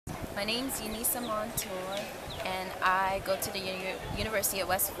My name's Unisa Montour, and I go to the University of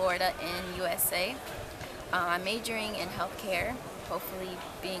West Florida in USA. I'm majoring in healthcare, hopefully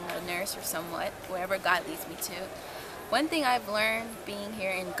being a nurse or somewhat, wherever God leads me to. One thing I've learned being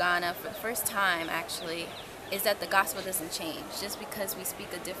here in Ghana for the first time, actually, is that the gospel doesn't change. Just because we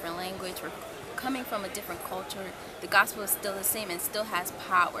speak a different language, we're coming from a different culture, the gospel is still the same and still has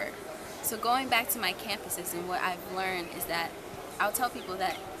power. So going back to my campuses and what I've learned is that I'll tell people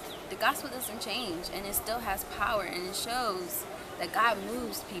that the gospel doesn't change and it still has power, and it shows that God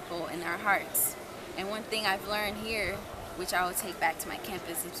moves people in their hearts. And one thing I've learned here, which I will take back to my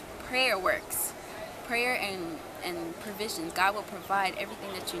campus, is prayer works. Prayer and provisions. God will provide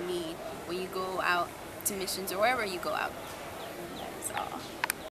everything that you need when you go out to missions or wherever you go out. And that is all.